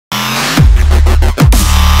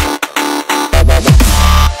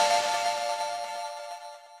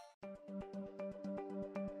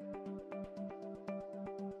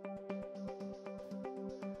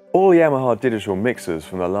Yamaha digital mixers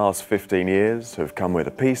from the last 15 years have come with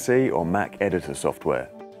a PC or Mac editor software.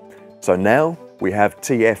 So now we have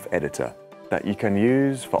TF Editor that you can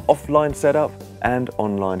use for offline setup and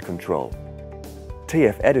online control.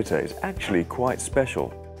 TF Editor is actually quite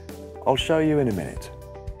special. I'll show you in a minute.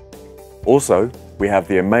 Also, we have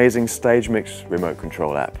the amazing StageMix remote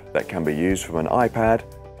control app that can be used from an iPad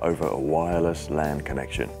over a wireless LAN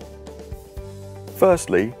connection.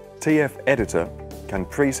 Firstly, TF Editor can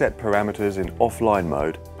preset parameters in offline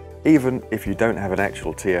mode even if you don't have an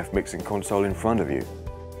actual TF mixing console in front of you.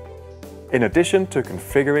 In addition to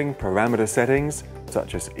configuring parameter settings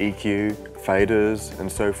such as EQ, faders and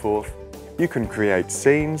so forth, you can create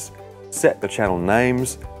scenes, set the channel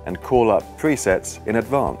names and call up presets in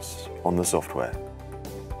advance on the software.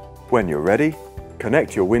 When you're ready,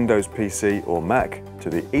 connect your Windows PC or Mac to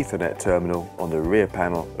the Ethernet terminal on the rear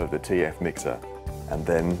panel of the TF mixer and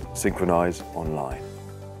then synchronize online.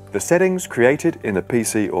 The settings created in the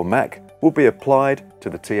PC or Mac will be applied to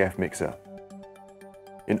the TF mixer.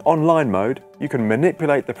 In online mode, you can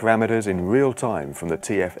manipulate the parameters in real time from the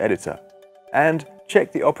TF editor and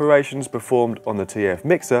check the operations performed on the TF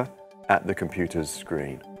mixer at the computer's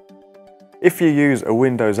screen. If you use a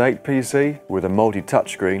Windows 8 PC with a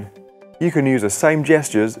multi-touch screen, you can use the same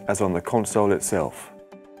gestures as on the console itself.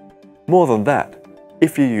 More than that,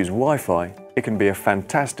 if you use Wi-Fi, it can be a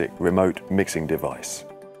fantastic remote mixing device.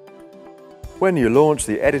 When you launch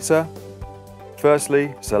the editor,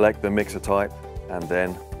 firstly select the mixer type and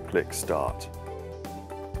then click Start.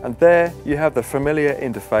 And there you have the familiar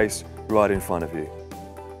interface right in front of you.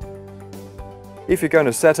 If you're going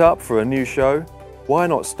to set up for a new show, why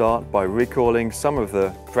not start by recalling some of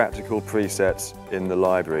the practical presets in the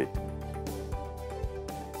library.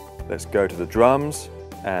 Let's go to the drums,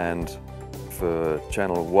 and for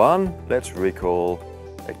channel 1, let's recall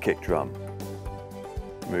a kick drum.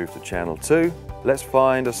 Move to channel 2, let's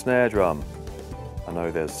find a snare drum. I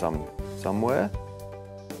know there's some somewhere.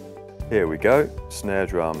 Here we go, snare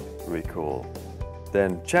drum recall.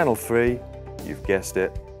 Then channel 3, you've guessed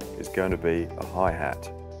it, is going to be a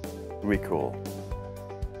hi-hat recall.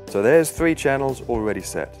 So there's 3 channels already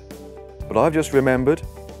set. But I've just remembered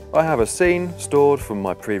I have a scene stored from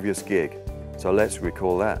my previous gig. So let's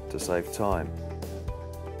recall that to save time.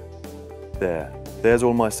 There's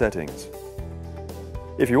all my settings.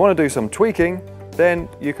 If you want to do some tweaking, then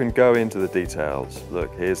you can go into the details.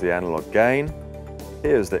 Look, here's the analog gain,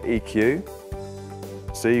 here's the EQ.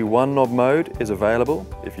 See, one knob mode is available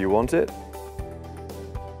if you want it.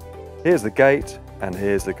 Here's the gate and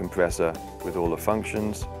here's the compressor with all the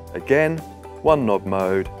functions. Again, one knob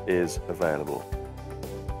mode is available.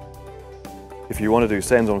 If you want to do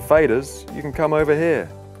sends on faders, you can come over here.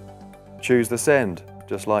 Choose the send,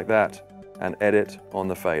 just like that, and edit on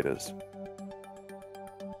the faders.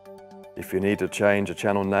 If you need to change a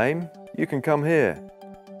channel name, you can come here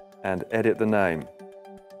and edit the name,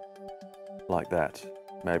 like that.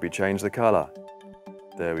 Maybe change the color.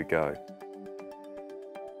 There we go.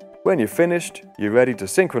 When you're finished, you're ready to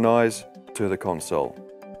synchronize to the console.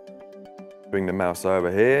 Bring the mouse over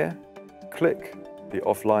here, click the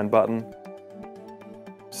offline button,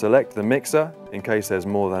 select the mixer in case there's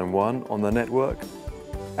more than one on the network,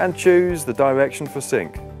 and choose the direction for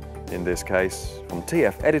sync, in this case from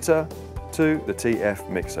TF Editor to the TF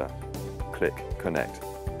mixer. Click Connect.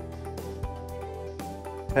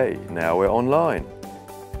 Hey, now we're online.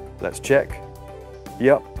 Let's check.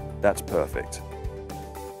 Yep, that's perfect.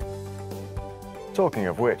 Talking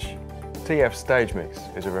of which, TF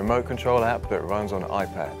StageMix is a remote control app that runs on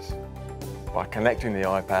iPads. By connecting the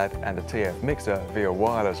iPad and the TF mixer via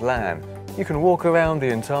wireless LAN, you can walk around the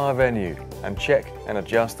entire venue and check and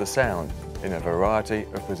adjust the sound in a variety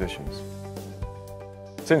of positions.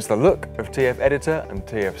 Since the look of TF Editor and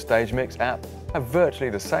TF StageMix app have virtually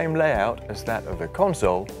the same layout as that of the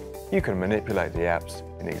console, you can manipulate the apps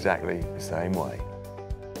in exactly the same way.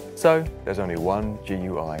 So there's only one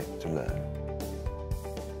GUI to learn.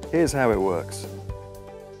 Here's how it works.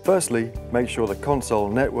 Firstly, make sure the console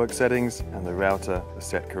network settings and the router are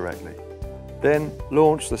set correctly. Then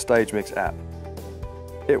launch the StageMix app.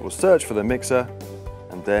 It will search for the mixer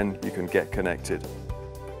and then you can get connected.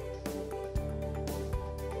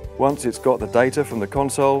 Once it's got the data from the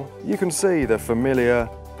console, you can see the familiar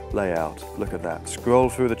layout. Look at that. Scroll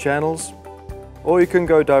through the channels, or you can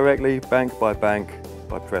go directly bank by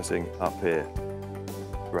pressing up here.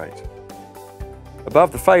 Great.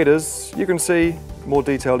 Above the faders, you can see more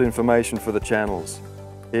detailed information for the channels.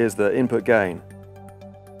 Here's the input gain.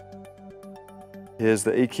 Here's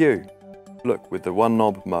the EQ. Look, with the one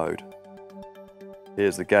knob mode.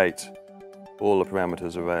 Here's the gate. All the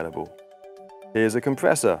parameters available. Here's a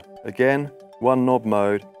compressor Again, one knob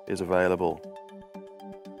mode is available.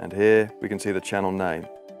 And here we can see the channel name.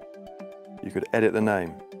 You could edit the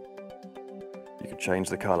name. You could change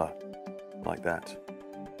the color, like that.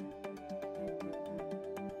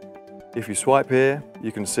 If you swipe here,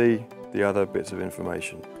 you can see the other bits of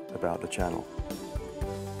information about the channel.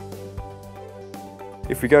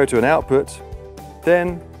 If we go to an output,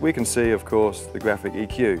 then we can see, of course, the graphic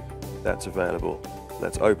EQ that's available.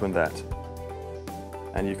 Let's open that.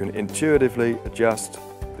 And you can intuitively adjust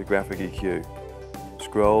the graphic EQ.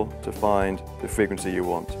 Scroll to find the frequency you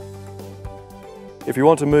want. If you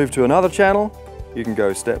want to move to another channel, you can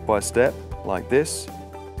go step by step, like this,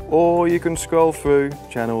 or you can scroll through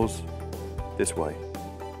channels this way.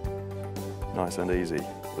 Nice and easy.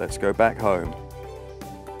 Let's go back home.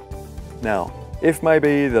 Now, if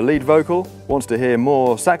maybe the lead vocal wants to hear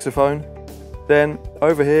more saxophone, then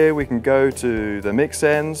over here we can go to the mix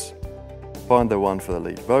ends, find the one for the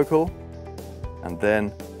lead vocal, and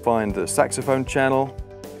then find the saxophone channel.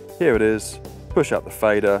 Here it is, push up the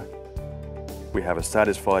fader. We have a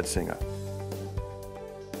satisfied singer.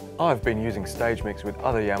 I've been using StageMix with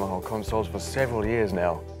other Yamaha consoles for several years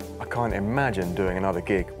now. I can't imagine doing another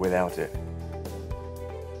gig without it.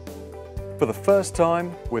 For the first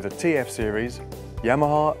time with a TF series,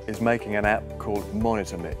 Yamaha is making an app called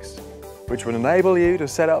Monitor Mix, which will enable you to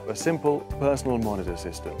set up a simple personal monitor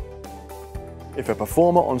system. If a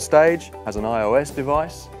performer on stage has an iOS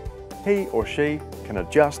device, he or she can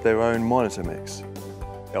adjust their own monitor mix.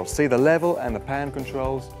 They'll see the level and the pan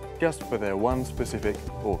controls just for their one specific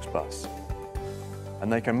aux bus.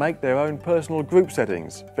 And they can make their own personal group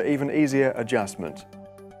settings for even easier adjustment.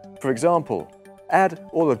 For example, add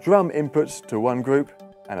all the drum inputs to one group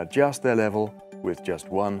and adjust their level with just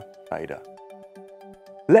one fader.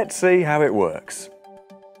 Let's see how it works.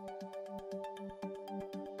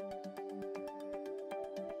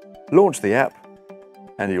 Launch the app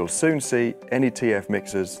and you'll soon see any TF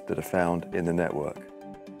mixers that are found in the network.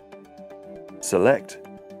 Select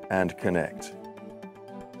and connect.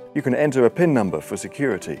 You can enter a PIN number for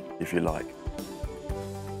security if you like.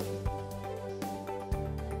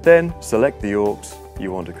 Then select the aux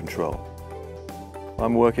you want to control.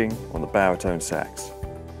 I'm working on the baritone sax.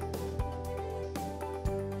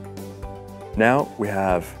 Now we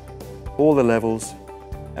have all the levels,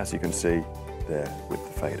 as you can see there with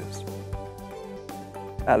the faders.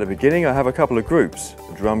 At the beginning I have a couple of groups,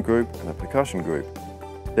 a drum group and a percussion group,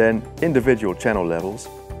 then individual channel levels,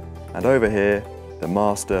 and over here the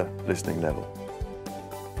master listening level.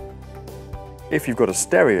 If you've got a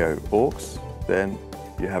stereo aux, then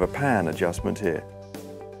you have a pan adjustment here.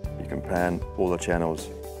 You can pan all the channels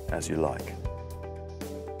as you like.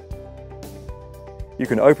 You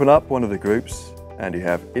can open up one of the groups and you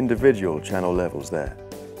have individual channel levels there.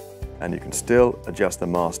 And you can still adjust the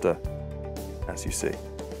master as you see.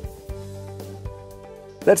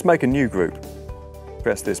 Let's make a new group.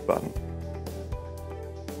 Press this button.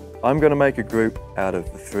 I'm going to make a group out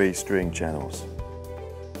of the 3 string channels.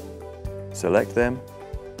 Select them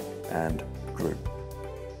and group.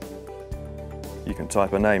 You can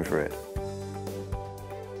type a name for it.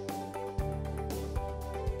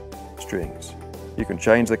 Strings. You can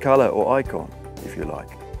change the color or icon if you like.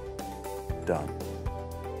 Done.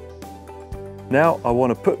 Now I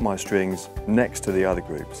want to put my strings next to the other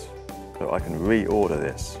groups, so I can reorder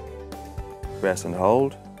this. Press and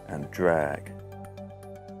hold and drag.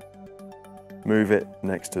 Move it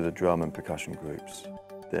next to the drum and percussion groups.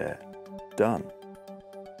 There. Done.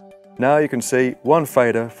 Now you can see one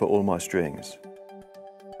fader for all my strings.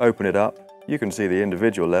 Open it up, you can see the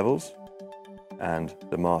individual levels and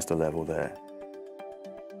the master level there.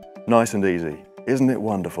 Nice and easy, isn't it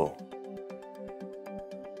wonderful?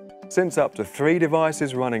 Since up to 3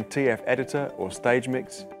 devices running TF Editor or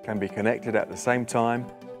StageMix can be connected at the same time,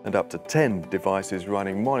 and up to 10 devices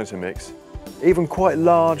running Monitor Mix, even quite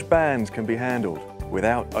large bands can be handled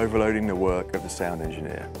without overloading the work of the sound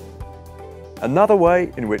engineer. Another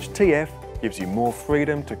way in which TF gives you more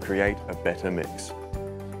freedom to create a better mix.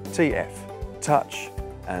 TF, touch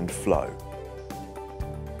and flow.